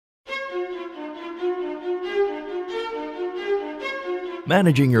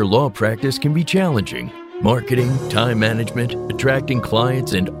Managing your law practice can be challenging. Marketing, time management, attracting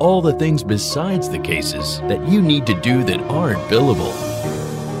clients, and all the things besides the cases that you need to do that aren't billable.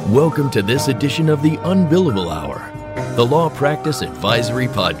 Welcome to this edition of the Unbillable Hour, the Law Practice Advisory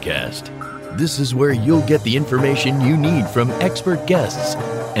Podcast. This is where you'll get the information you need from expert guests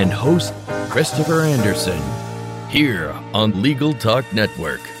and host Christopher Anderson, here on Legal Talk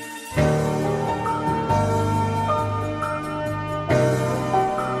Network.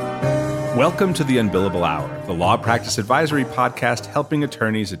 Welcome to the Unbillable Hour, the Law Practice Advisory Podcast helping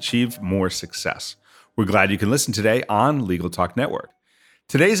attorneys achieve more success. We're glad you can listen today on Legal Talk Network.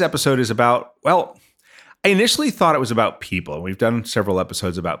 Today's episode is about, I initially thought it was about people. We've done several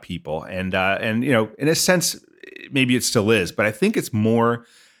episodes about people, and you know, in a sense, maybe it still is, but I think it's more,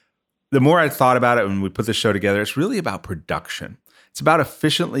 the more I thought about it when we put the show together, it's really about production. It's about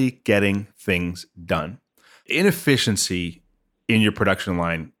efficiently getting things done. Inefficiency in your production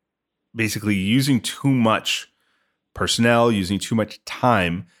line, basically using too much personnel, using too much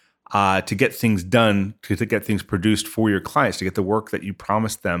time to get things done, to get things produced for your clients, to get the work that you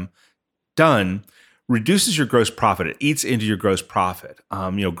promised them done, reduces your gross profit. It eats into your gross profit.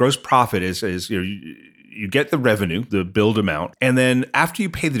 Gross profit is you get the revenue, the billed amount, and then after you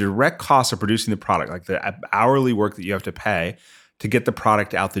pay the direct cost of producing the product, like the hourly work that you have to pay to get the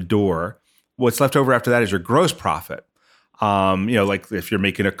product out the door, what's left over after that is your gross profit. Like if you're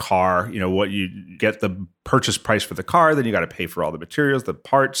making a car, what you get the purchase price for the car, then you got to pay for all the materials, the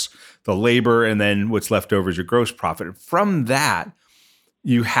parts, the labor, and then what's left over is your gross profit. And from that,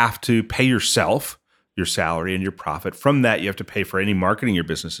 you have to pay yourself your salary and your profit. From that, you have to pay for any marketing your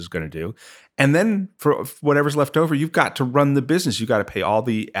business is going to do. And then for whatever's left over, you've got to run the business. You got to pay all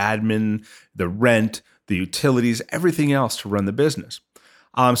the admin, the rent, the utilities, everything else to run the business.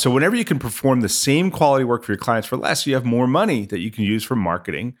 So whenever you can perform the same quality work for your clients for less, you have more money that you can use for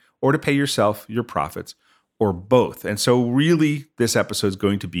marketing or to pay yourself your profits or both. And so really this episode is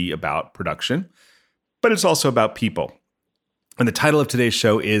going to be about production, but it's also about people. And the title of today's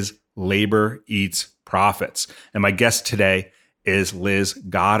show is Labor Eats Profits. And my guest today is Liz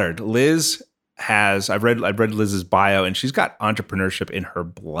Goddard. I've read Liz's bio, and she's got entrepreneurship in her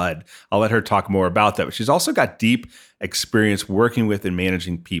blood. I'll let her talk more about that. But she's also got deep experience working with and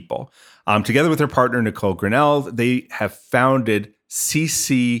managing people. Together with her partner, Nicole Grinnell, they have founded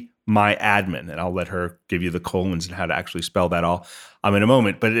CC My Admin. And I'll let her give you the colons and how to actually spell that all in a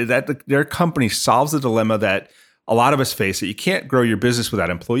moment. But their company solves the dilemma that a lot of us face, that you can't grow your business without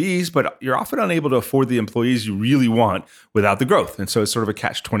employees, but you're often unable to afford the employees you really want without the growth. And so it's sort of a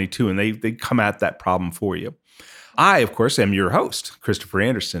catch-22, and they come at that problem for you. I, of course, am your host, Christopher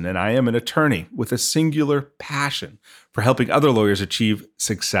Anderson, and I am an attorney with a singular passion for helping other lawyers achieve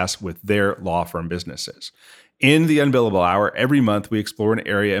success with their law firm businesses. In the Unbillable Hour, every month we explore an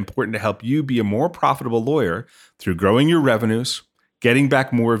area important to help you be a more profitable lawyer through growing your revenues, getting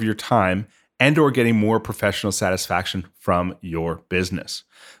back more of your time, and or getting more professional satisfaction from your business.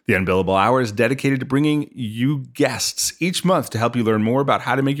 The Unbillable Hour is dedicated to bringing you guests each month to help you learn more about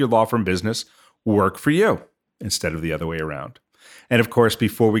how to make your law firm business work for you instead of the other way around. And of course,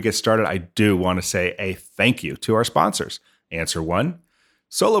 before we get started, I do want to say a thank you to our sponsors, Answer One,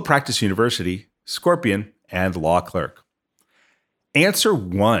 Solo Practice University, Scorpion, and Law Clerk. Answer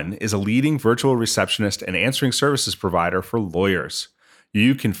One is a leading virtual receptionist and answering services provider for lawyers.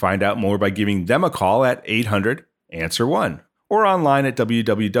 You can find out more by giving them a call at 800-ANSWER1 or online at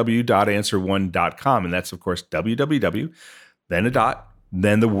www.answer1.com. And that's, of course, www, then a dot,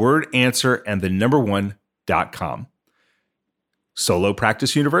 then the word answer, and the number 1.com. Solo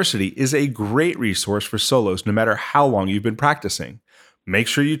Practice University is a great resource for solos no matter how long you've been practicing. Make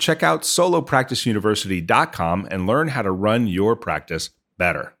sure you check out solopracticeuniversity.com and learn how to run your practice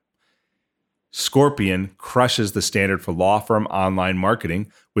better. Scorpion crushes the standard for law firm online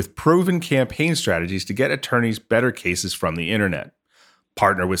marketing with proven campaign strategies to get attorneys better cases from the internet.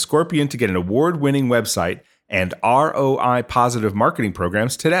 Partner with Scorpion to get an award-winning website and ROI-positive marketing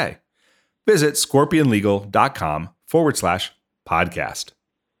programs today. Visit scorpionlegal.com/podcast.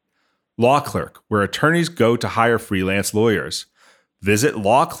 Law Clerk, where attorneys go to hire freelance lawyers. Visit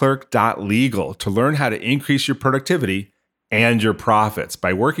lawclerk.legal to learn how to increase your productivity and your profits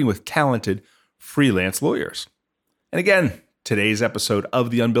by working with talented freelance lawyers. And again, today's episode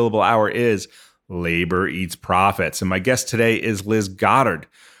of the Unbillable Hour is Labor Eats Profits. And my guest today is Liz Goddard,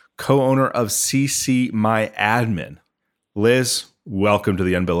 co-owner of CC My Admin. Liz, welcome to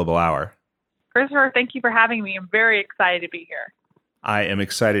the Unbillable Hour. Christopher, thank you for having me. I'm very excited to be here. I am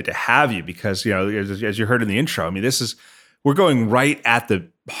excited to have you because, as you heard in the intro, we're going right at the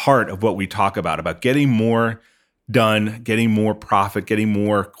heart of what we talk about getting more done, getting more profit, getting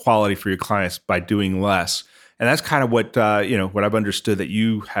more quality for your clients by doing less. And that's kind of what what I've understood that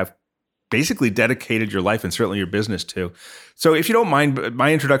you have basically dedicated your life and certainly your business to. So if you don't mind,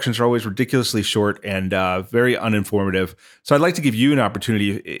 my introductions are always ridiculously short and very uninformative. So I'd like to give you an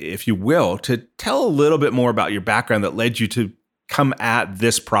opportunity, if you will, to tell a little bit more about your background that led you to come at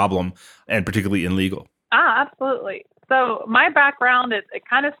this problem, and particularly in legal. Absolutely. So my background, it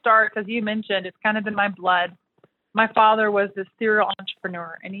kind of starts, as you mentioned, it's kind of in my blood. My father was a serial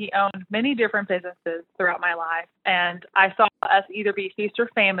entrepreneur, and he owned many different businesses throughout my life. And I saw us either be feast or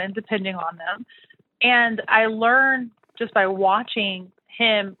famine, depending on them. And I learned just by watching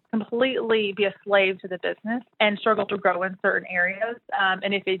him completely be a slave to the business and struggle to grow in certain areas.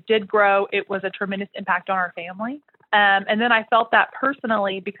 And if it did grow, it was a tremendous impact on our family. And then I felt that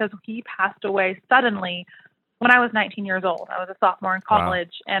personally because he passed away suddenly when I was 19 years old. I was a sophomore in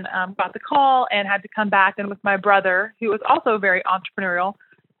college. Wow. And got the call and had to come back. And with my brother, who was also very entrepreneurial,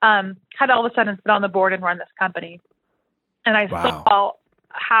 had all of a sudden sit on the board and run this company. And I saw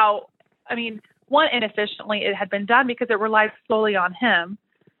how, one, inefficiently it had been done because it relied solely on him.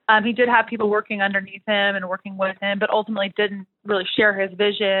 He did have people working underneath him and working with him, but ultimately didn't really share his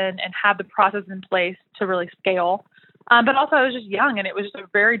vision and have the process in place to really scale. But also I was just young, and it was just a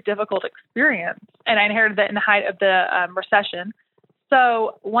very difficult experience. And I inherited that in the height of the recession.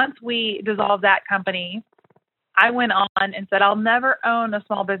 So once we dissolved that company, I went on and said, I'll never own a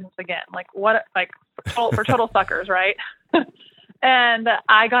small business again. For total suckers, right? And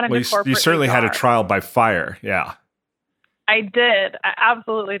I got into corporate You certainly HR. had a trial by fire. Yeah. I did. I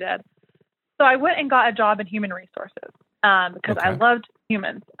absolutely did. So I went and got a job in human resources because I loved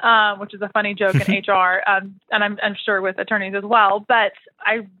humans, which is a funny joke in HR, and I'm sure with attorneys as well. But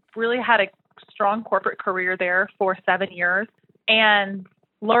I really had a strong corporate career there for 7 years and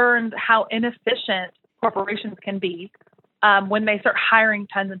learned how inefficient corporations can be when they start hiring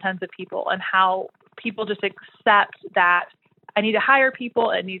tons and tons of people, and how people just accept that I need to hire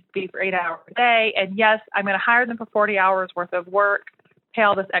people. It needs to be for 8 hours a day. And yes, I'm going to hire them for 40 hours worth of work, pay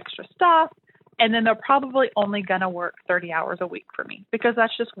all this extra stuff. And then they're probably only going to work 30 hours a week for me because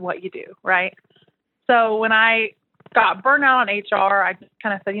that's just what you do, right? So when I got burnt out on HR, I just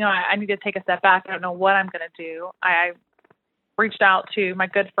kind of said, I need to take a step back. I don't know what I'm going to do. I reached out to my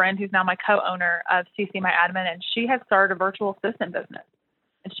good friend who's now my co-owner of CC My Admin, and she had started a virtual assistant business.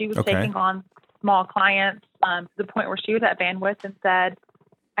 And she was taking on small clients to the point where she was at bandwidth and said,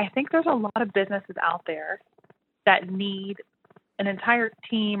 I think there's a lot of businesses out there that need an entire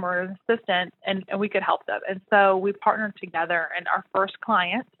team or an assistant, and we could help them. And so we partnered together, and our first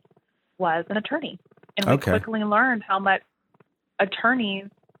client was an attorney. And we quickly learned how much attorneys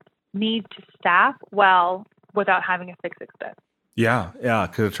need to staff well without having a fixed expense. Yeah,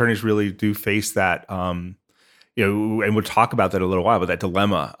 because attorneys really do face that, and we'll talk about that in a little while, but that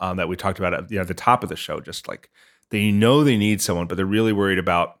dilemma that we talked about at the top of the show, just like they need someone, but they're really worried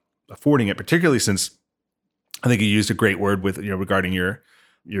about affording it, particularly since I think you used a great word with regarding your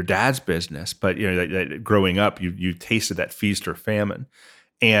dad's business, but that growing up, you tasted that feast or famine.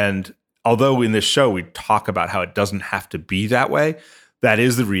 And although in this show we talk about how it doesn't have to be that way, that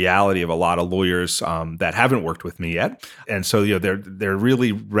is the reality of a lot of lawyers that haven't worked with me yet. And so they're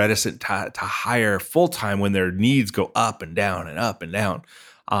really reticent to hire full time when their needs go up and down and up and down.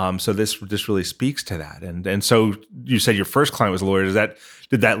 So this really speaks to that. And so you said your first client was a lawyer.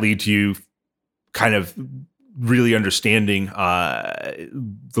 Did that lead to you kind of really understanding the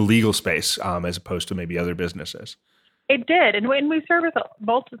legal space as opposed to maybe other businesses? It did. And we service a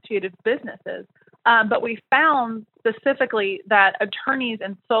multitude of businesses, but we found specifically that attorneys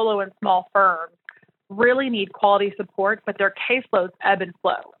in solo and small firms really need quality support, but their caseloads ebb and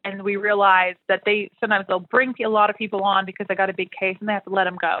flow. And we realized that sometimes they'll bring a lot of people on because they got a big case and they have to let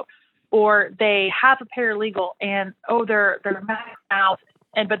them go. Or they have a paralegal and, they're maxed out,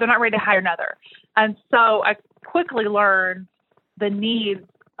 but they're not ready to hire another. And so I quickly learned the needs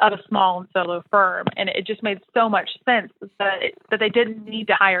of a small and solo firm, and it just made so much sense that they didn't need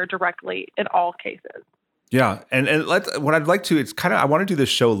to hire directly in all cases. Yeah, and what I'd like to, I want to do this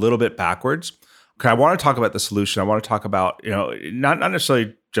show a little bit backwards. Okay, I want to talk about the solution. I want to talk about not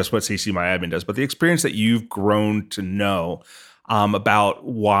necessarily just what CC My Admin does, but the experience that you've grown to know about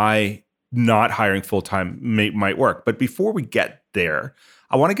why not hiring full time might work. But before we get there,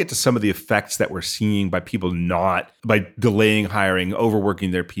 I want to get to some of the effects that we're seeing by people by delaying hiring,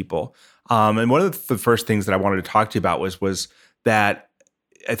 overworking their people. And one of the first things that I wanted to talk to you about was that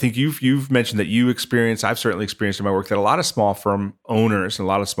I think you've mentioned that you experience, I've certainly experienced in my work, that a lot of small firm owners and a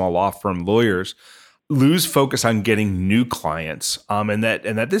lot of small law firm lawyers lose focus on getting new clients, and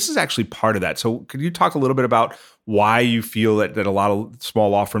that this is actually part of that. So could you talk a little bit about why you feel that a lot of small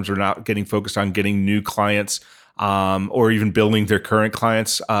law firms are not getting focused on getting new clients, or even building their current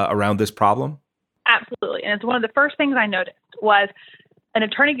clients around this problem? Absolutely. And it's one of the first things I noticed was an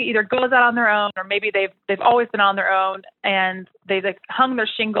attorney either goes out on their own, or maybe they've always been on their own, and they've hung their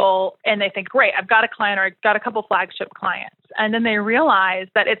shingle and they think, great, I've got a client, or I've got a couple flagship clients. And then they realize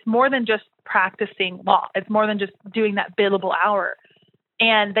that it's more than just practicing law. It's more than just doing that billable hour.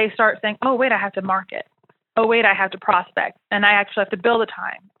 And they start saying, oh, wait, I have to market. Oh, wait, I have to prospect. And I actually have to bill the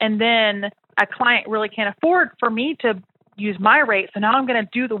time. And then a client really can't afford for me to use my rate. So now I'm going to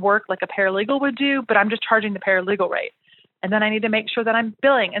do the work like a paralegal would do, but I'm just charging the paralegal rate. And then I need to make sure that I'm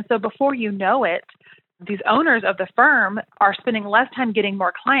billing. And so before you know it, these owners of the firm are spending less time getting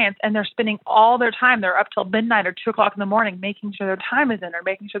more clients, and they're spending all their time. They're up till midnight or 2 o'clock in the morning making sure their time is in, or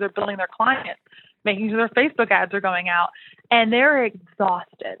making sure they're billing their clients, making sure their Facebook ads are going out. And they're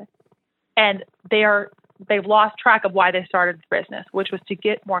exhausted. And they've lost track of why they started the business, which was to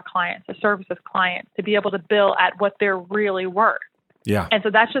get more clients, to service those clients, to be able to bill at what they're really worth. Yeah. And so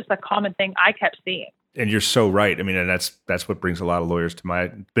that's just a common thing I kept seeing. And you're so right. I mean, and that's what brings a lot of lawyers to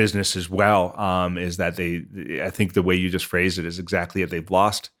my business as well, is that I think the way you just phrased it is exactly it. They've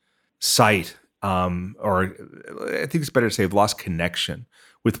lost sight, or I think it's better to say they've lost connection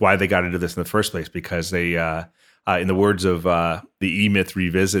with why they got into this in the first place, because they, in the words of the E-Myth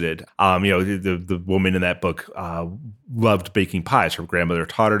Revisited, the woman in that book loved baking pies. Her grandmother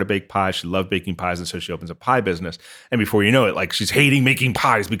taught her to bake pies. She loved baking pies, and so she opens a pie business. And before you know it, like, she's hating making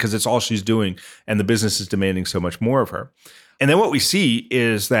pies because it's all she's doing, and the business is demanding so much more of her. And then what we see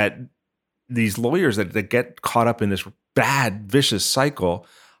is that these lawyers that get caught up in this bad, vicious cycle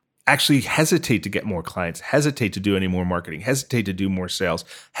actually hesitate to get more clients, hesitate to do any more marketing, hesitate to do more sales,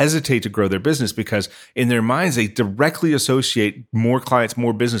 hesitate to grow their business, because in their minds, they directly associate more clients,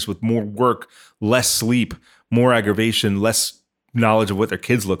 more business with more work, less sleep, more aggravation, less knowledge of what their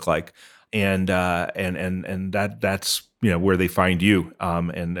kids look like. And that's, where they find you,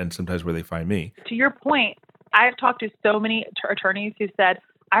 and sometimes where they find me. To your point, I've talked to so many attorneys who said,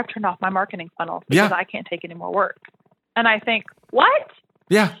 I've turned off my marketing funnel because I can't take any more work. And I think, what?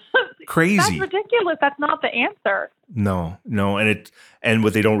 Yeah, crazy. That's ridiculous. That's not the answer. No, and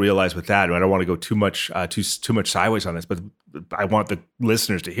what they don't realize with that, and I don't want to go too much sideways on this, but I want the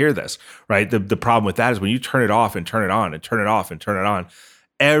listeners to hear this, right? The problem with that is when you turn it off and turn it on and turn it off and turn it on,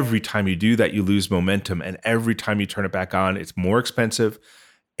 every time you do that, you lose momentum, and every time you turn it back on, it's more expensive,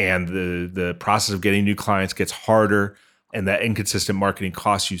 and the process of getting new clients gets harder, and that inconsistent marketing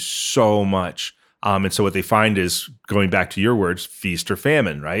costs you so much. And so what they find is, going back to your words, feast or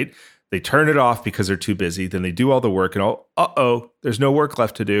famine, right? They turn it off because they're too busy. Then they do all the work, and there's no work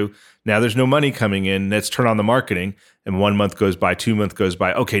left to do. Now there's no money coming in. Let's turn on the marketing. And 1 month goes by, 2 months goes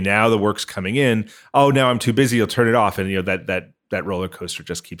by. Okay, now the work's coming in. Oh, now I'm too busy. I'll turn it off. And that roller coaster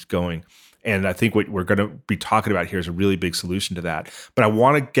just keeps going. And I think what we're going to be talking about here is a really big solution to that. But I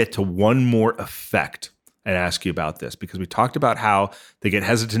want to get to one more effect and ask you about this, because we talked about how they get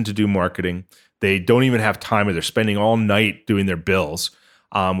hesitant to do marketing. They don't even have time, or they're spending all night doing their bills,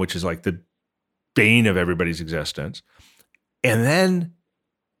 which is like the bane of everybody's existence. And then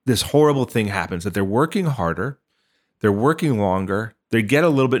this horrible thing happens, that they're working harder, they're working longer, they get a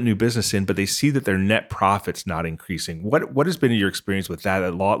little bit new business in, but they see that their net profit's not increasing. What has been your experience with that?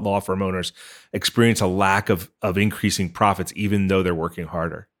 That law firm owners experience a lack of increasing profits, even though they're working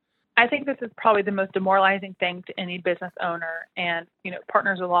harder. I think this is probably the most demoralizing thing to any business owner, and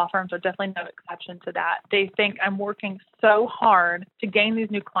partners with law firms are definitely no exception to that. They think, I'm working so hard to gain these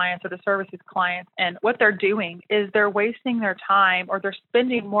new clients or to service these clients, and what they're doing is they're wasting their time, or they're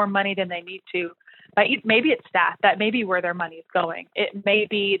spending more money than they need to. Maybe it's staff. That may be where their money is going. It may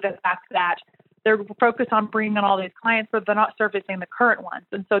be the fact that they're focused on bringing on all these clients, but they're not servicing the current ones,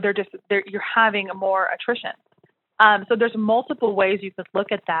 and so you're having more attrition. So there's multiple ways you could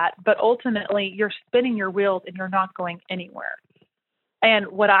look at that, but ultimately you're spinning your wheels and you're not going anywhere. And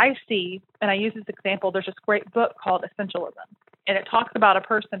what I see, and I use this example, there's this great book called Essentialism, and it talks about a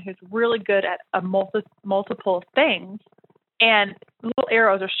person who's really good at multiple things, and little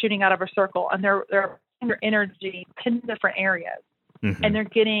arrows are shooting out of a circle, and they're putting their energy in different areas, and they're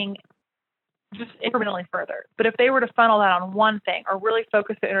getting just incrementally further. But if they were to funnel that on one thing, or really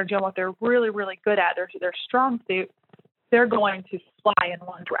focus their energy on what they're really, really good at, their strong suit, they're going to fly in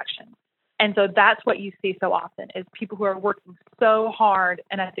one direction. And so that's what you see so often, is people who are working so hard,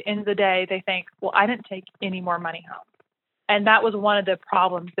 and at the end of the day, they think, well, I didn't take any more money home. And that was one of the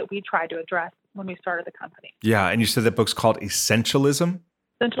problems that we tried to address when we started the company. Yeah, and you said that book's called Essentialism?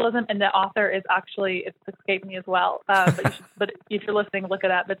 existentialism, and the author is actually, it's escaped me as well. But if you're listening, look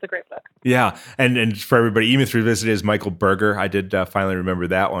it up. It's a great book. Yeah. And for everybody, E-Myth Revisited is Michael Berger. I did finally remember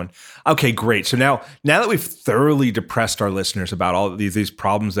that one. Okay, great. So now that we've thoroughly depressed our listeners about all of these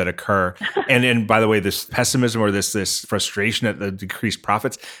problems that occur, and by the way, this pessimism or this frustration at the decreased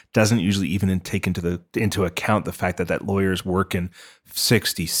profits doesn't usually even take into account the fact that lawyers work in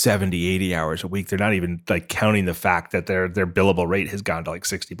 60, 70, 80 hours a week. They're not even like counting the fact that their billable rate has gone to like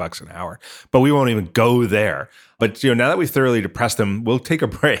 $60 an hour. But we won't even go there. But now that we've thoroughly depressed them, we'll take a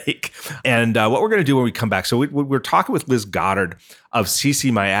break. And what we're going to do when we come back, so we're talking with Liz Goddard of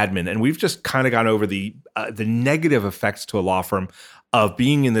CC My Admin, and we've just kind of gone over the negative effects to a law firm of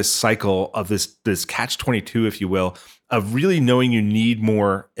being in this cycle of this catch-22, if you will, of really knowing you need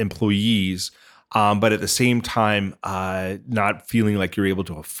more employees, but at the same time, not feeling like you're able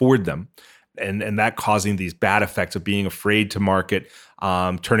to afford them. And that causing these bad effects of being afraid to market,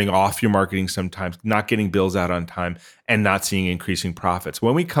 turning off your marketing sometimes, not getting bills out on time, and not seeing increasing profits.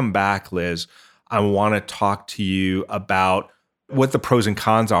 When we come back, Liz, I want to talk to you about what the pros and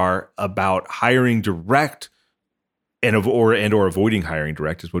cons are about hiring direct or avoiding hiring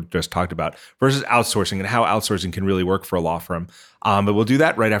direct, is what we just talked about, versus outsourcing and how outsourcing can really work for a law firm. But we'll do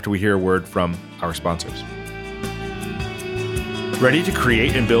that right after we hear a word from our sponsors. Ready to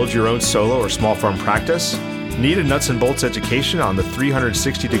create and build your own solo or small firm practice? Need a nuts and bolts education on the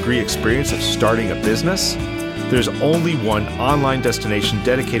 360-degree experience of starting a business? There's only one online destination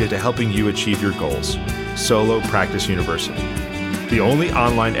dedicated to helping you achieve your goals, Solo Practice University. The only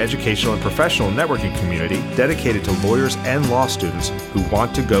online educational and professional networking community dedicated to lawyers and law students who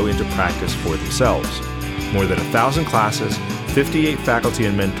want to go into practice for themselves. More than 1,000 classes, 58 faculty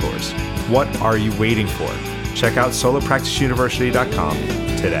and mentors. What are you waiting for? Check out solopracticeuniversity.com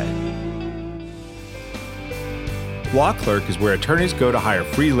today. Law Clerk is where attorneys go to hire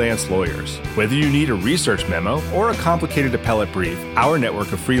freelance lawyers. Whether you need a research memo or a complicated appellate brief, our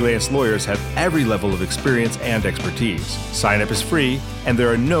network of freelance lawyers have every level of experience and expertise. Sign up is free, and there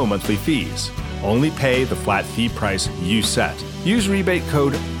are no monthly fees. Only pay the flat fee price you set. Use rebate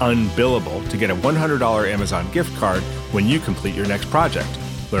code UNBILLABLE to get a $100 Amazon gift card when you complete your next project.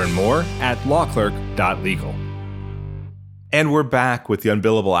 Learn more at lawclerk.legal. And we're back with the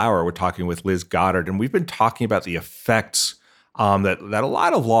Unbillable Hour. We're talking with Liz Goddard, and we've been talking about the effects that a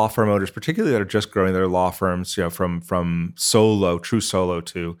lot of law firm owners, particularly that are just growing their law firms, from true solo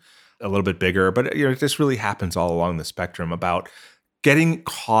to a little bit bigger. But this really happens all along the spectrum about getting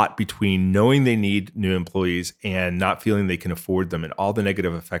caught between knowing they need new employees and not feeling they can afford them, and all the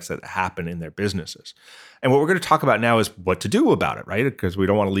negative effects that happen in their businesses. And what we're going to talk about now is what to do about it, right? Because we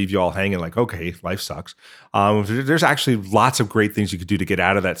don't want to leave you all hanging like, okay, life sucks. There's actually lots of great things you could do to get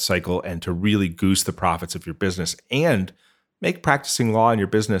out of that cycle and to really goose the profits of your business and make practicing law in your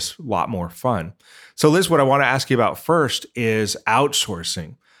business a lot more fun. So Liz, what I want to ask you about first is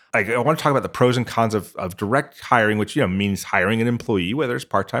outsourcing. I want to talk about the pros and cons of direct hiring, which means hiring an employee, whether it's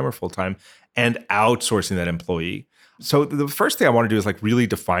part-time or full-time, and outsourcing that employee. So the first thing I want to do is really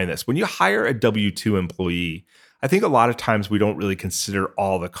define this. When you hire a W-2 employee, I think a lot of times we don't really consider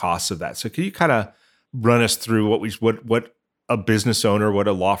all the costs of that. So can you kind of run us through what a business owner, what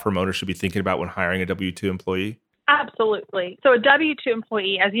a law firm owner should be thinking about when hiring a W-2 employee? Absolutely. So a W-2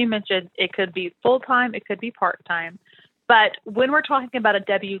 employee, as you mentioned, it could be full-time, it could be part-time. But when we're talking about a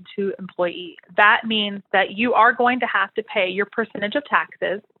W-2 employee, that means that you are going to have to pay your percentage of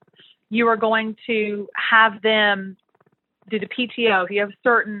taxes. You are going to have them do the PTO. If you have a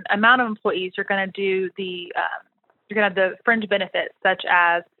certain amount of employees, you're going to do you're going to have the fringe benefits such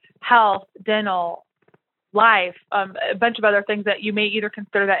as health, dental, life, a bunch of other things that you may either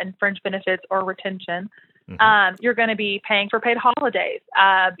consider that in fringe benefits or retention. Mm-hmm. You're going to be paying for paid holidays.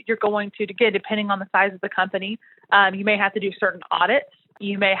 You're going to, again, depending on the size of the company, you may have to do certain audits.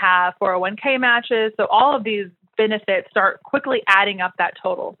 You may have 401k matches. So all of these benefits start quickly adding up that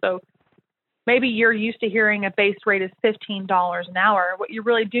total. So maybe you're used to hearing a base rate is $15 an hour. What you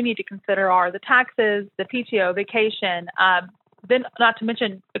really do need to consider are the taxes, the PTO, vacation, then not to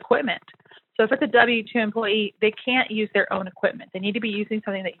mention equipment. So if it's a W-2 employee, they can't use their own equipment. They need to be using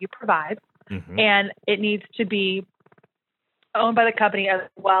something that you provide. Mm-hmm. And it needs to be owned by the company, as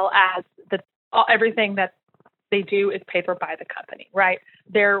well as everything that they do is paid for by the company, right?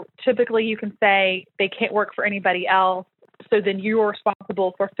 They're typically, you can say they can't work for anybody else. So then you are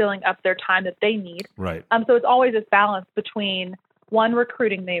responsible for filling up their time that they need. Right. So it's always this balance between one,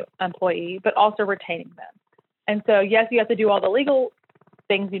 recruiting the employee, but also retaining them. And so, yes, you have to do all the legal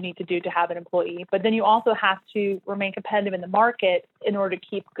things you need to do to have an employee, but then you also have to remain competitive in the market in order to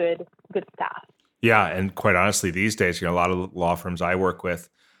keep good staff. Yeah, and quite honestly, these days, a lot of law firms I work with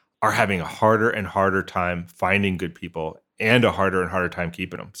are having a harder and harder time finding good people and a harder and harder time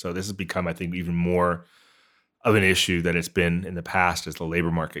keeping them. So this has become, I think, even more of an issue than it's been in the past as the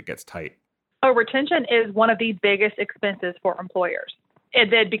labor market gets tight. Oh, retention is one of the biggest expenses for employers.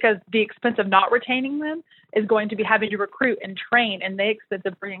 And then because the expense of not retaining them is going to be having to recruit and train, and the expense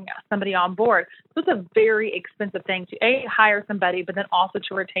of bringing somebody on board. So it's a very expensive thing to hire somebody, but then also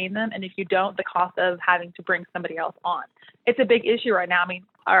to retain them. And if you don't, the cost of having to bring somebody else on. It's a big issue right now. I mean,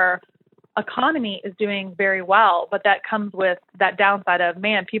 our economy is doing very well, but that comes with that downside of,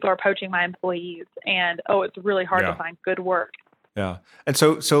 man, people are poaching my employees, and it's really hard to find good work. Yeah. And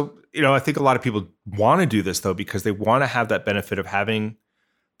so, I think a lot of people want to do this though, because they want to have that benefit of having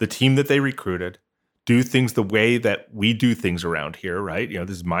the team that they recruited do things the way that we do things around here, right?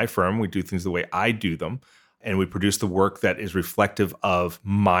 This is my firm. We do things the way I do them, and we produce the work that is reflective of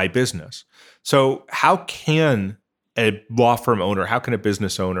my business. So how can a law firm owner, how can a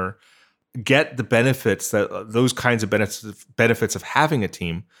business owner get the benefits, those kinds of benefits of having a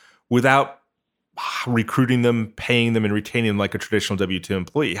team without recruiting them, paying them, and retaining them like a traditional W-2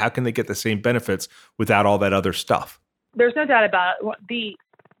 employee? How can they get the same benefits without all that other stuff? There's no doubt about it.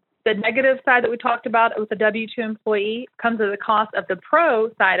 The negative side that we talked about with the W-2 employee comes at the cost of the pro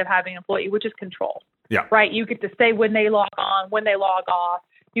side of having an employee, which is control. Yeah. Right. You get to say when they log on, when they log off.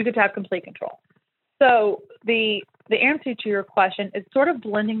 You get to have complete control. So the answer to your question is sort of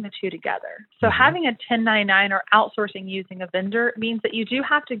blending the two together. So having a 1099 or outsourcing using a vendor means that you do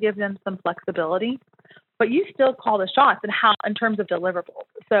have to give them some flexibility, but you still call the shots in terms of deliverables.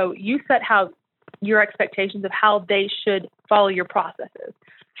 So you set your expectations of how they should follow your processes,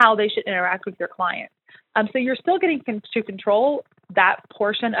 how they should interact with your clients. So you're still getting to control that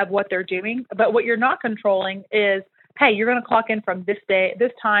portion of what they're doing, but what you're not controlling is, hey, you're going to clock in from this day,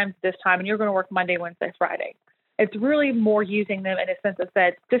 this time, and you're going to work Monday, Wednesday, Friday. It's really more using them in a sense of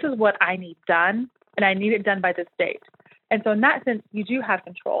said, this is what I need done, and I need it done by this date. And so in that sense, you do have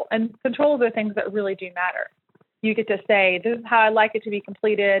control, and control of the things that really do matter. You get to say, this is how I like it to be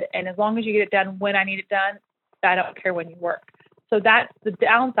completed, and as long as you get it done when I need it done, I don't care when you work. So that's the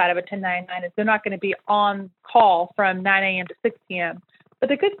downside of a 1099 is they're not going to be on call from 9 a.m. to 6 p.m. But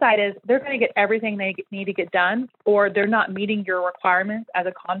the good side is they're going to get everything they need to get done, or they're not meeting your requirements as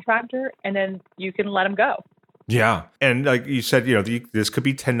a contractor, and then you can let them go. Yeah. And like you said, this could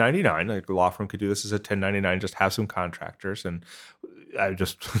be 1099. Like a law firm could do this as a 1099, just have some contractors. And I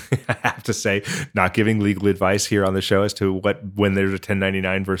just have to say, not giving legal advice here on the show as to when there's a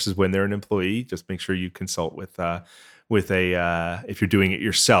 1099 versus when they're an employee. Just make sure you consult with if you're doing it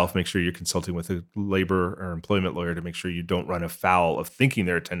yourself, make sure you're consulting with a labor or employment lawyer to make sure you don't run afoul of thinking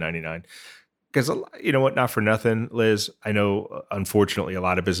they're a 1099. Because you know what, not for nothing, Liz, I know, unfortunately, a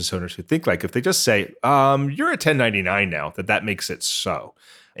lot of business owners who think like if they just say, you're a 1099 now, that makes it so.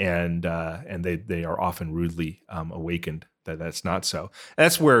 And they are often rudely awakened that that's not so. And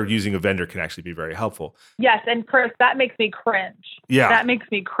that's where using a vendor can actually be very helpful. Yes. And Chris, that makes me cringe. Yeah. That makes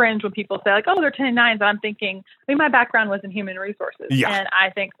me cringe when people say like, oh, they're 1099s. And I'm thinking, my background was in human resources. Yeah. And I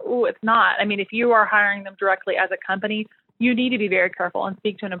think, oh, it's not. I mean, if you are hiring them directly as a company, you need to be very careful and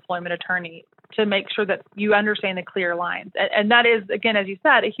speak to an employment attorney to make sure that you understand the clear lines. And that is, again, as you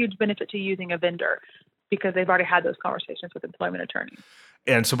said, a huge benefit to using a vendor because they've already had those conversations with employment attorneys.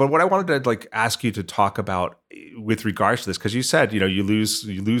 And so, but what I wanted to ask you to talk about with regards to this, because you said, you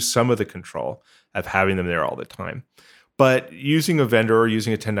lose some of the control of having them there all the time, but using a vendor or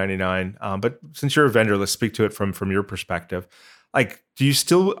using a 1099. But since you're a vendor, let's speak to it from your perspective. Like,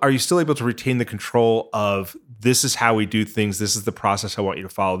 are you still able to retain the control of this is how we do things? This is the process I want you to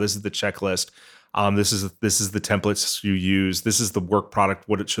follow. This is the checklist. This is the templates you use. This is the work product,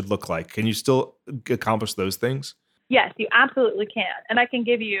 what it should look like. Can you still accomplish those things? Yes, you absolutely can. And I can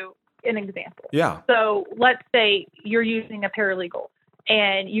give you an example. Yeah. So let's say you're using a paralegal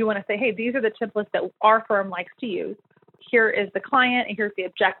and you want to say, hey, these are the templates that our firm likes to use. Here is the client and here's the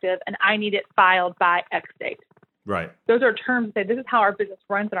objective, and I need it filed by X date. Right. Those are terms that say this is how our business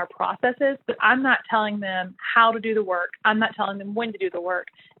runs and our processes, but I'm not telling them how to do the work. I'm not telling them when to do the work.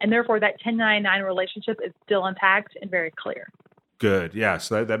 And therefore that 1099 relationship is still intact and very clear. Good. Yeah.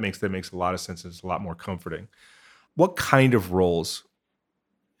 So that makes a lot of sense. It's a lot more comforting. What kind of roles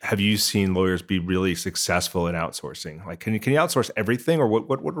have you seen lawyers be really successful in outsourcing? Like, can you outsource everything, or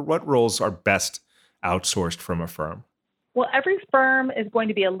what roles are best outsourced from a firm? Well, every firm is going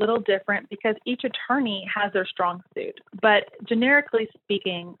to be a little different because each attorney has their strong suit. But generically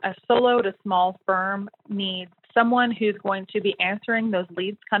speaking, a solo to small firm needs someone who's going to be answering those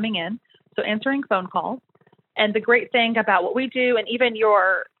leads coming in, so answering phone calls. And the great thing about what we do, and even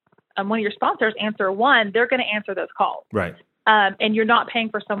your one of your sponsors answer one, they're going to answer those calls. Right. And you're not paying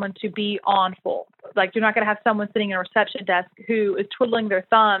for someone to be on full. Like, you're not going to have someone sitting at a reception desk who is twiddling their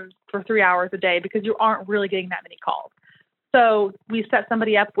thumbs for 3 hours a day because you aren't really getting that many calls. So we set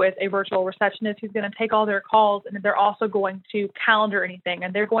somebody up with a virtual receptionist who's going to take all their calls, and they're also going to calendar anything,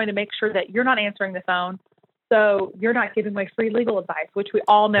 and they're going to make sure that you're not answering the phone. So you're not giving away free legal advice, which we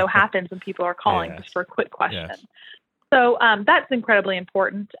all know happens when people are calling just for a quick question. Yes. So that's incredibly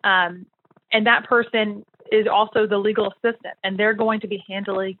important. And that person is also the legal assistant, and they're going to be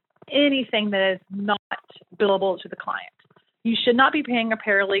handling anything that is not billable to the client. You should not be paying a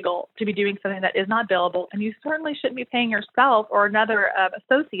paralegal to be doing something that is not billable, and you certainly shouldn't be paying yourself or another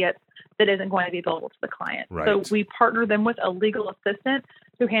associate that isn't going to be billable to the client. Right. So we partner them with a legal assistant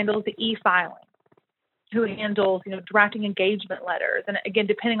who handles the e-filing, who handles, drafting engagement letters. And again,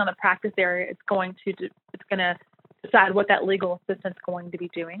 depending on the practice area, it's going to decide what that legal assistant's going to be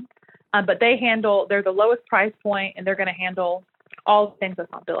doing. But they're the lowest price point, and they're going to handle all the things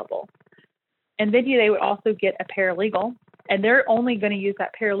that's not billable. And then they would also get a paralegal, and they're only going to use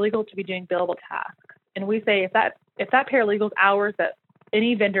that paralegal to be doing billable tasks. And we say if that paralegal's hours that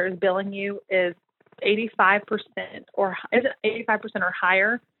any vendor is billing you is 85% or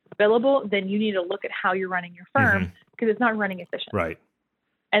higher billable, then you need to look at how you're running your firm because it's not running efficient. Right.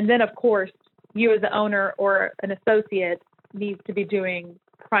 And then, of course, you as the owner or an associate needs to be doing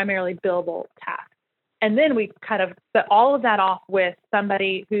primarily billable tasks. And then we kind of set all of that off with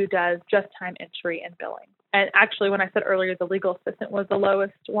somebody who does just time entry and billing. And actually, when I said earlier the legal assistant was the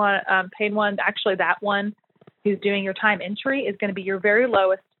lowest one, paid one, actually that one who's doing your time entry is going to be your very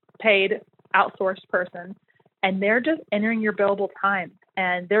lowest paid outsourced person. And they're just entering your billable time.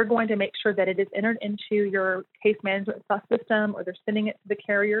 And they're going to make sure that it is entered into your case management system, or they're sending it to the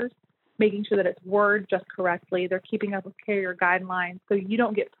carriers, making sure that it's worded just correctly. They're keeping up with carrier guidelines so you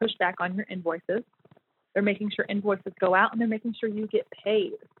don't get pushback on your invoices. They're making sure invoices go out, and they're making sure you get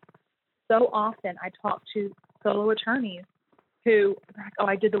paid. So often I talk to solo attorneys who are like,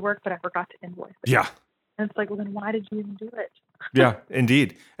 I did the work, but I forgot to invoice it. Yeah. And it's like, well, then why did you even do it? Yeah,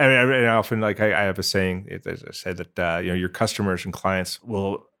 indeed. I mean, I often, I have a saying, as I said, that your customers and clients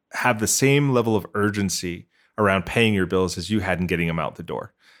will have the same level of urgency around paying your bills as you had in getting them out the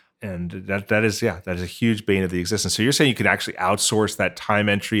door. And that is a huge bane of the existence. So you're saying you can actually outsource that time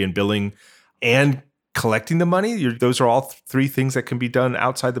entry and billing and collecting the money? Those are all three things that can be done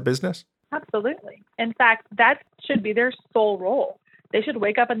outside the business? Absolutely. In fact, that should be their sole role. They should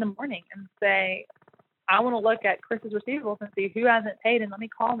wake up in the morning and say, I want to look at Chris's receivables and see who hasn't paid, and let me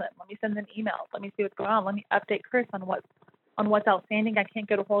call them. Let me send them emails. Let me see what's going on. Let me update Chris on what's outstanding. I can't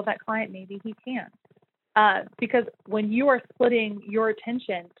get a hold of that client. Maybe he can. Because when you are splitting your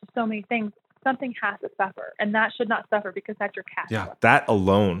attention to so many things, something has to suffer, and that should not suffer because that's your cash flow.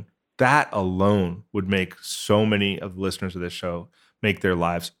 That alone would make so many of the listeners of this show make their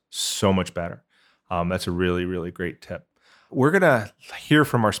lives so much better. That's a really, really great tip. We're going to hear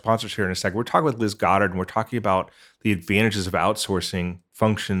from our sponsors here in a second. We're talking with Liz Goddard, and we're talking about the advantages of outsourcing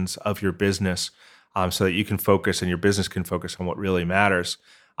functions of your business so that you can focus and your business can focus on what really matters.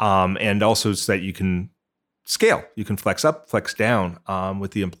 And also so that you can scale. You can flex up, flex down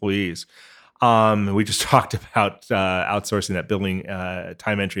with the employees. We just talked about outsourcing that billing,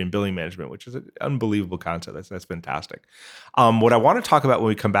 time entry and billing management, which is an unbelievable concept. That's fantastic. What I want to talk about when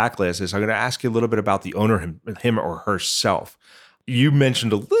we come back, Liz, is I'm going to ask you a little bit about the owner, him or herself. You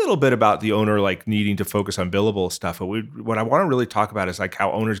mentioned a little bit about the owner needing to focus on billable stuff, but what I want to really talk about is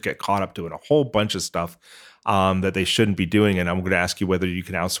how owners get caught up doing a whole bunch of stuff that they shouldn't be doing. And I'm going to ask you whether you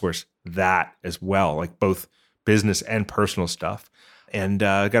can outsource that as well, both business and personal stuff. And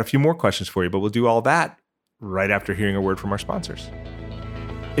I got a few more questions for you, but we'll do all that right after hearing a word from our sponsors.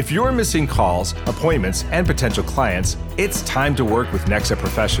 If you're missing calls, appointments, and potential clients, it's time to work with Nexa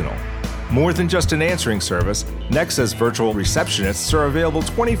Professional. More than just an answering service, Nexa's virtual receptionists are available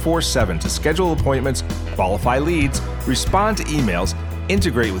 24/7 to schedule appointments, qualify leads, respond to emails,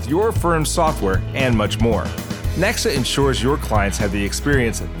 integrate with your firm's software, and much more. Nexa ensures your clients have the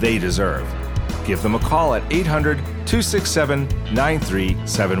experience they deserve. Give them a call at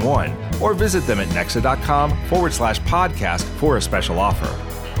 800-267-9371 or visit them at nexa.com/podcast for a special offer.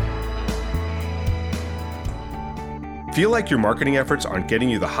 Feel like your marketing efforts aren't getting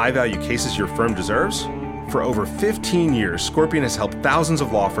you the high-value cases your firm deserves? For over 15 years, Scorpion has helped thousands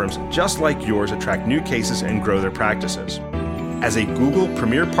of law firms just like yours attract new cases and grow their practices. As a Google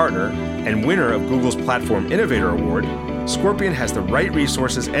Premier Partner and winner of Google's Platform Innovator Award, Scorpion has the right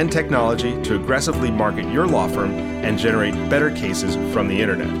resources and technology to aggressively market your law firm and generate better cases from the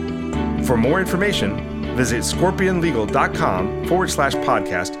internet. For more information, Visit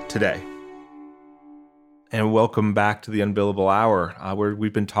scorpionlegal.com/podcast today. And welcome back to the Unbillable Hour, where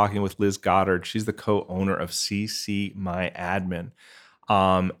we've been talking with Liz Goddard. She's the co-owner of CC My Admin.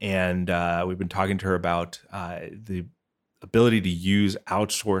 And we've been talking to her about the ability to use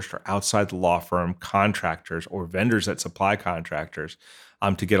outsourced or outside the law firm contractors or vendors that supply contractors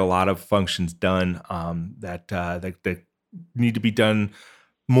to get a lot of functions done that need to be done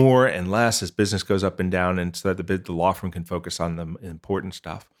more and less as business goes up and down, and so that the law firm can focus on the important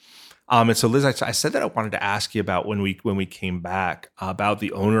stuff. And so, Liz, I said that I wanted to ask you about when we came back about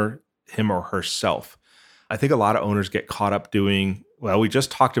the owner, him or herself. I think a lot of owners get caught up doing, well, we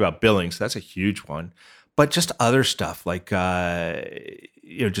just talked about billing, so that's a huge one, but just other stuff like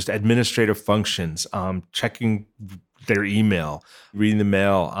just administrative functions, checking their email, reading the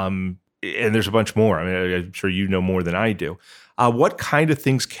mail, and there's a bunch more. I mean, I'm sure you know more than I do. What kind of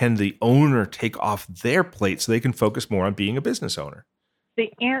things can the owner take off their plate so they can focus more on being a business owner?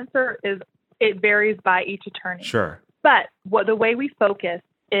 The answer is it varies by each attorney. Sure. But the way we focus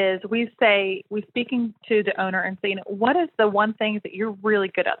is we're speaking to the owner and saying, what is the one thing that you're really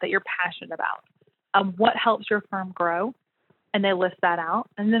good at, that you're passionate about? What helps your firm grow? And they list that out.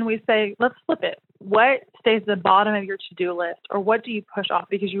 And then we say, let's flip it. What stays at the bottom of your to-do list? Or what do you push off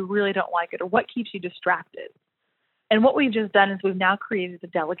because you really don't like it? Or what keeps you distracted? And what we've just done is we've now created a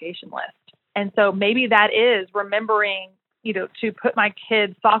delegation list. And so maybe that is remembering to put my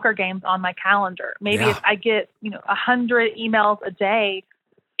kids' soccer games on my calendar. Maybe if I get, 100 emails a day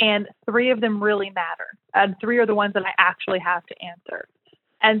and 3 of them really matter, and 3 are the ones that I actually have to answer.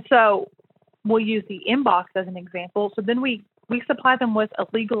 And so we'll use the inbox as an example. So then we supply them with a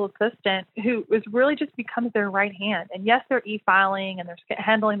legal assistant who is really just becomes their right hand. And yes, they're e-filing and they're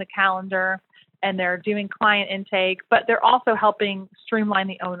handling the calendar and they're doing client intake, but they're also helping streamline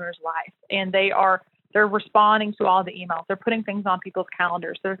the owner's life. And they're responding to all the emails. They're putting things on people's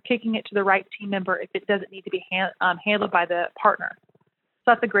calendars. They're kicking it to the right team member if it doesn't need to be handled by the partner. So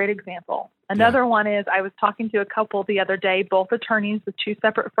that's a great example. Another one is I was talking to a couple the other day, both attorneys with 2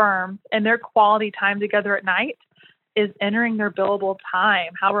 separate firms, and their quality time together at night is entering their billable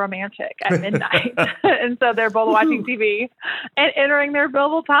time. How romantic, at midnight. And so they're both watching TV and entering their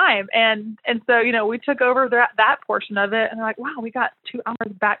billable time. And so, we took over that portion of it and they're like, wow, we got 2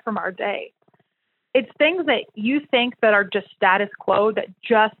 hours back from our day. It's things that you think that are just status quo that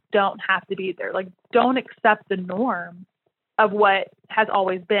just don't have to be there. Like, don't accept the norm of what has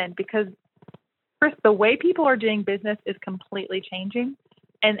always been, because, Chris, the way people are doing business is completely changing.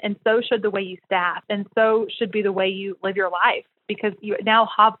 And so should the way you staff, and so should be the way you live your life, because you now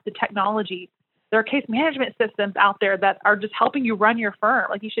have the technology. There are case management systems out there that are just helping you run your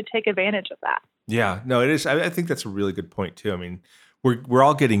firm. Like, you should take advantage of that. Yeah, no, it is. I think that's a really good point too. I mean, we're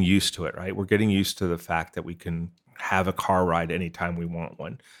all getting used to it, right? We're getting used to the fact that we can have a car ride anytime we want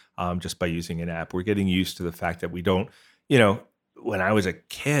one, just by using an app. We're getting used to the fact that we don't, when I was a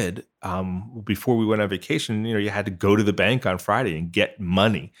kid, before we went on vacation, you had to go to the bank on Friday and get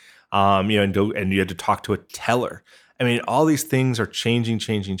money, and you had to talk to a teller. I mean, all these things are changing,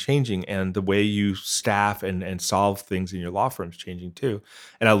 and the way you staff and solve things in your law firm is changing too.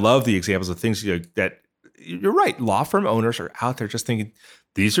 And I love the examples of things that you're right. Law firm owners are out there just thinking,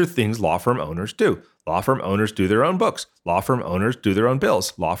 these are things law firm owners do. Law firm owners do their own books. Law firm owners do their own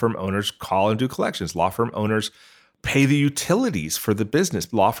bills. Law firm owners call and do collections. Law firm owners pay the utilities for the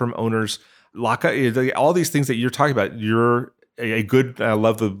business. Law firm owners lock up all these things that you're talking about. You're a good, I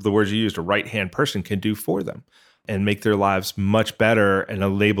love the words you used, a right-hand person can do for them and make their lives much better and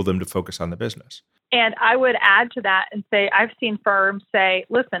enable them to focus on the business. And I would add to that and say, I've seen firms say,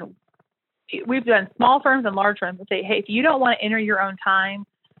 listen, we've done small firms and large firms and say, hey, if you don't want to enter your own time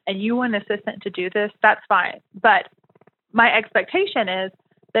and you want an assistant to do this, that's fine. But my expectation is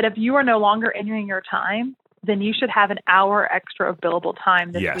that if you are no longer entering your time, then you should have an hour extra of billable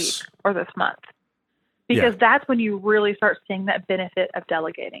time this week or this month. Because that's when you really start seeing that benefit of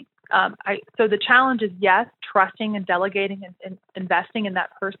delegating. So the challenge is, yes, trusting and delegating and investing in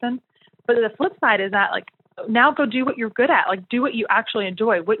that person. But the flip side is that, now go do what you're good at. Do what you actually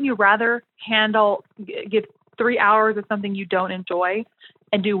enjoy. Wouldn't you rather give 3 hours of something you don't enjoy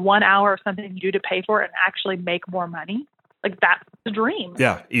and do 1 hour of something you do to pay for it and actually make more money? That's the dream.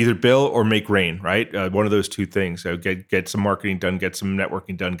 Yeah, either bill or make rain, right? One of those two things. So get some marketing done, get some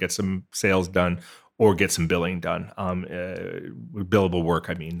networking done, get some sales done, or get some billing done. Billable work,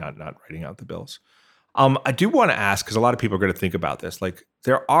 I mean, not writing out the bills. I do want to ask, because a lot of people are going to think about this,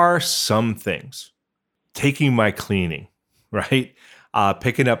 there are some things, taking my cleaning, right?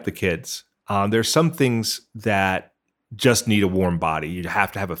 Picking up the kids. There's some things that just need a warm body. You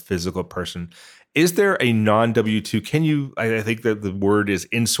have to have a physical person. Is there a non-W-2? Can you, I think that the word is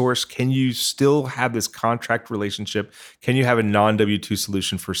insource. Can you still have this contract relationship? Can you have a non-W-2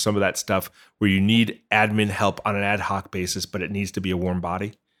 solution for some of that stuff where you need admin help on an ad hoc basis, but it needs to be a warm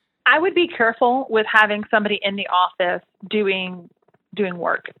body? I would be careful with having somebody in the office doing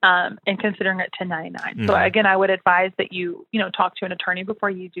work and considering it 1099. Mm-hmm. So again, I would advise that you talk to an attorney before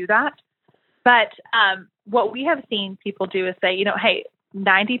you do that. But what we have seen people do is say, hey,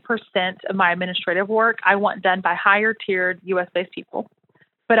 90% of my administrative work I want done by higher tiered US-based people,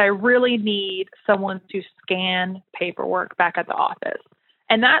 but I really need someone to scan paperwork back at the office.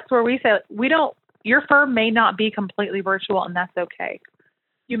 And that's where we say, your firm may not be completely virtual, and that's okay.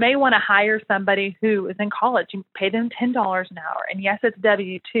 You may want to hire somebody who is in college. You pay them $10 an hour. And yes, it's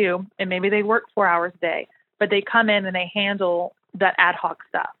W-2, and maybe they work 4 hours a day, but they come in and they handle that ad hoc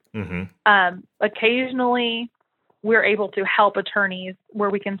stuff. Mm-hmm. Occasionally, we're able to help attorneys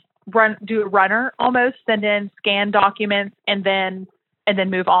where we can do a runner almost, send in, scan documents, and then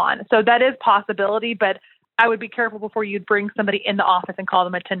move on. So that is possibility, but I would be careful before you'd bring somebody in the office and call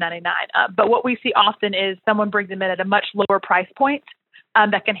them a 1099. But what we see often is someone brings them in at a much lower price point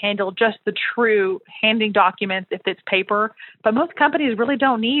that can handle just the true handing documents if it's paper. But most companies really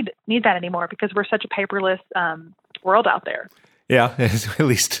don't need that anymore because we're such a paperless world out there. Yeah, at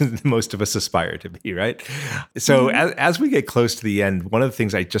least most of us aspire to be, right? So as we get close to the end, one of the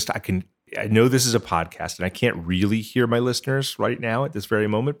things I know this is a podcast and I can't really hear my listeners right now at this very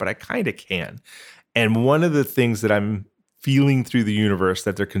moment, but I kind of can. And one of the things that I'm feeling through the universe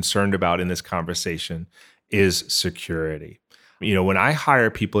that they're concerned about in this conversation is security. When I hire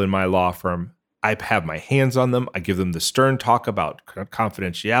people in my law firm, I have my hands on them. I give them the stern talk about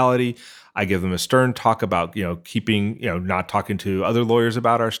confidentiality. I give them a stern talk about, keeping, not talking to other lawyers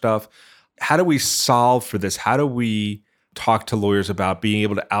about our stuff. How do we solve for this? How do we talk to lawyers about being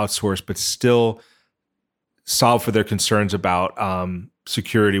able to outsource, but still solve for their concerns about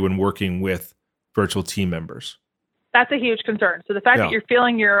security when working with virtual team members? That's a huge concern. So the fact that you're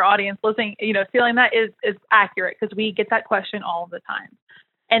feeling your audience listening, feeling that is accurate because we get that question all the time.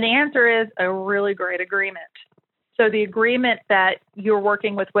 And the answer is a really great agreement. So the agreement that you're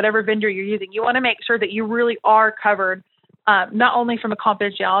working with whatever vendor you're using, you want to make sure that you really are covered, not only from a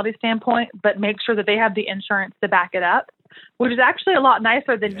confidentiality standpoint, but make sure that they have the insurance to back it up, which is actually a lot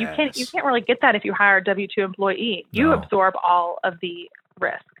nicer than you can't really get that if you hire a W-2 employee. You absorb all of the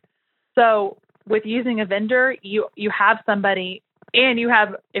risk. So with using a vendor, you have somebody and you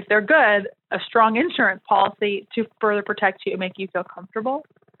have, if they're good, a strong insurance policy to further protect you and make you feel comfortable.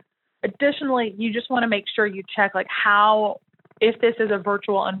 Additionally, you just want to make sure you check if this is a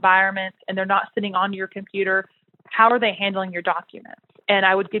virtual environment and they're not sitting on your computer, how are they handling your documents? And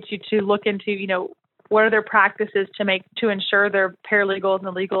I would get you to look into, what are their practices to ensure their paralegals and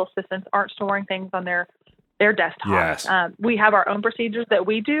the legal assistants aren't storing things on their desktops. Yes. We have our own procedures that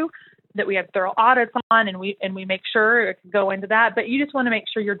we do that we have thorough audits on, and we make sure it can go into that. But you just want to make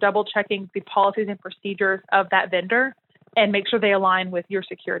sure you're double checking the policies and procedures of that vendor and make sure they align with your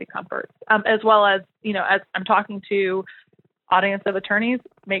security comforts. As well as, as I'm talking to audience of attorneys,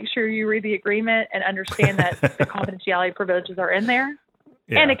 make sure you read the agreement and understand that the confidentiality privileges are in there.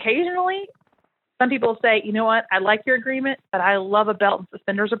 Yeah. And occasionally, some people say, you know what, I like your agreement, but I love a belt and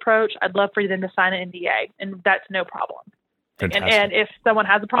suspenders approach. I'd love for them to sign an NDA, and that's no problem. And if someone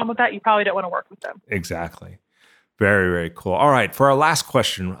has a problem with that, you probably don't want to work with them. Exactly. Very, very cool. All right. For our last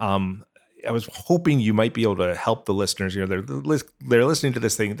question, I was hoping you might be able to help the listeners. They're listening to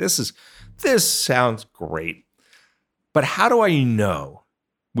this thing. This sounds great, but how do I know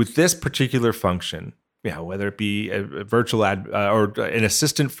with this particular function, whether it be a virtual or an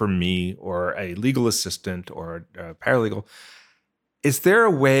assistant for me, or a legal assistant, or a paralegal? Is there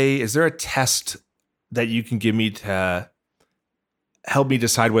a test that you can give me to help me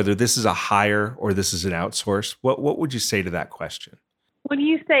decide whether this is a hire or this is an outsource? What would you say to that question? When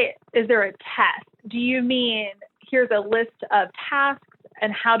you say, is there a test, do you mean here's a list of tasks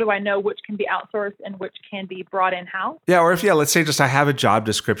and how do I know which can be outsourced and which can be brought in-house? Yeah, or let's say just I have a job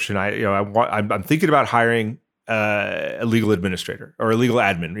description. I'm thinking about hiring a legal administrator or a legal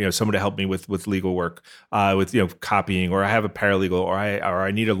admin, someone to help me with legal work, with copying, or I have a paralegal, or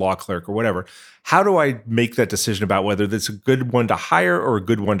I need a law clerk or whatever. How do I make that decision about whether that's a good one to hire or a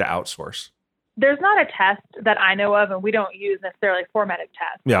good one to outsource? There's not a test that I know of, and we don't use necessarily formatted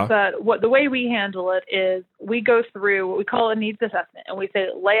tests. Yeah. But the way we handle it is we go through what we call a needs assessment, and we say,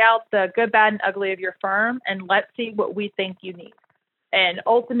 lay out the good, bad, and ugly of your firm, and let's see what we think you need. And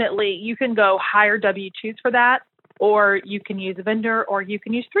ultimately, you can go hire W-2s for that, or you can use a vendor, or you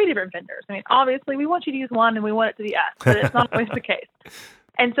can use 3 different vendors. I mean, obviously, we want you to use one and we want it to be us, but it's not always the case.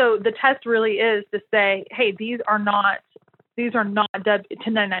 And so the test really is to say, hey, these are not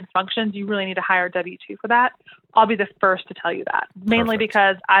 1099 functions. You really need to hire a W-2 for that. I'll be the first to tell you that, mainly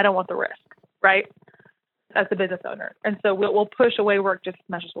because I don't want the risk, right, as the business owner. And so we'll push away work just as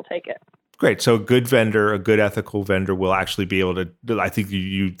much as we'll take it. Great. So a good vendor, a good ethical vendor will actually be able to, I think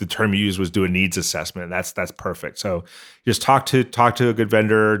the term you used was do a needs assessment. That's perfect. So just talk to a good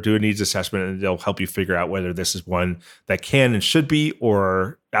vendor, do a needs assessment, and they'll help you figure out whether this is one that can and should be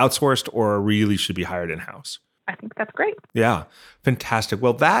or outsourced or really should be hired in-house. I think that's great. Yeah. Fantastic.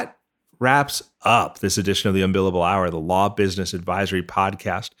 Well, that wraps up this edition of the Unbillable Hour, the Law Business Advisory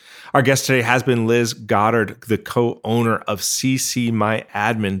Podcast. Our guest today has been Liz Goddard, the co-owner of CC My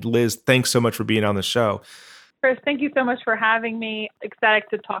Admin. Liz, thanks so much for being on the show. Chris, thank you so much for having me. Ecstatic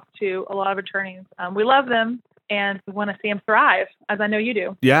to talk to a lot of attorneys. We love them, and we want to see them thrive, as I know you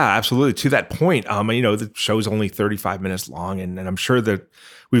do. Yeah, absolutely. To that point, the show's only 35 minutes long, and I'm sure that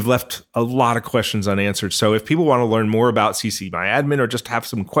we've left a lot of questions unanswered. So if people want to learn more about CC My Admin or just have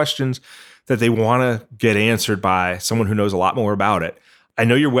some questions that they want to get answered by someone who knows a lot more about it, I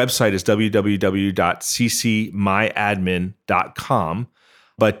know your website is www.ccmyadmin.com,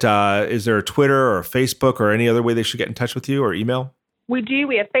 but is there a Twitter or a Facebook or any other way they should get in touch with you, or email? We do.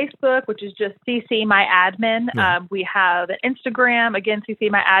 We have Facebook, which is just CC My Admin. Yeah. We have an Instagram, again,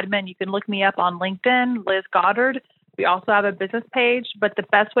 CC My Admin. You can look me up on LinkedIn, Liz Goddard. We also have a business page, but the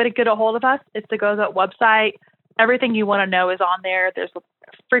best way to get a hold of us is to go to that website. Everything you want to know is on there. There's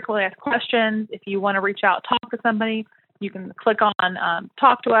frequently asked questions. If you want to reach out, talk to somebody, you can click on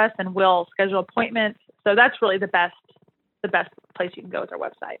talk to us, and we'll schedule appointments. So that's really the best place you can go is our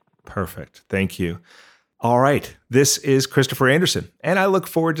website. Perfect. Thank you. All right. This is Christopher Anderson, and I look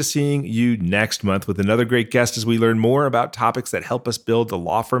forward to seeing you next month with another great guest as we learn more about topics that help us build the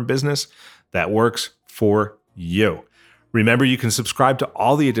law firm business that works for you. Remember, you can subscribe to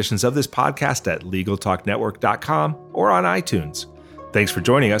all the editions of this podcast at LegalTalkNetwork.com or on iTunes. Thanks for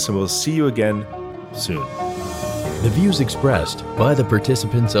joining us, and we'll see you again soon. The views expressed by the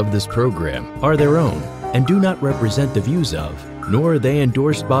participants of this program are their own and do not represent the views of, nor are they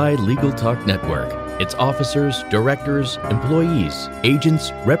endorsed by Legal Talk Network, its officers, directors, employees,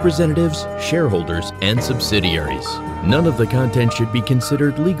 agents, representatives, shareholders, and subsidiaries. None of the content should be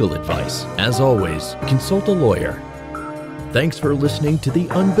considered legal advice. As always, consult a lawyer. Thanks for listening to the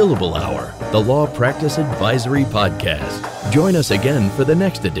Unbillable Hour, the Law Practice Advisory Podcast. Join us again for the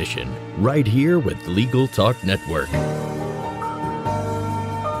next edition, right here with Legal Talk Network.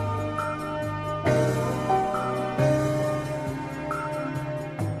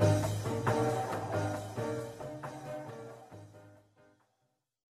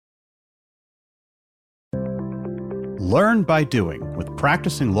 Learn by doing with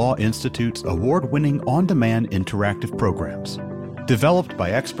Practicing Law Institute's award-winning on-demand interactive programs. Developed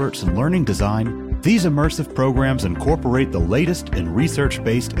by experts in learning design, these immersive programs incorporate the latest in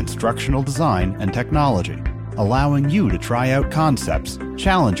research-based instructional design and technology, allowing you to try out concepts,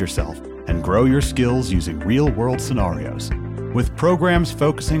 challenge yourself, and grow your skills using real-world scenarios. With programs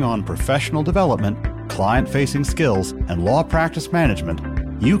focusing on professional development, client-facing skills, and law practice management,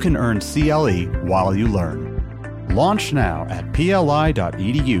 you can earn CLE while you learn. Launch now at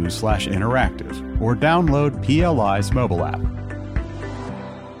pli.edu/interactive or download PLI's mobile app.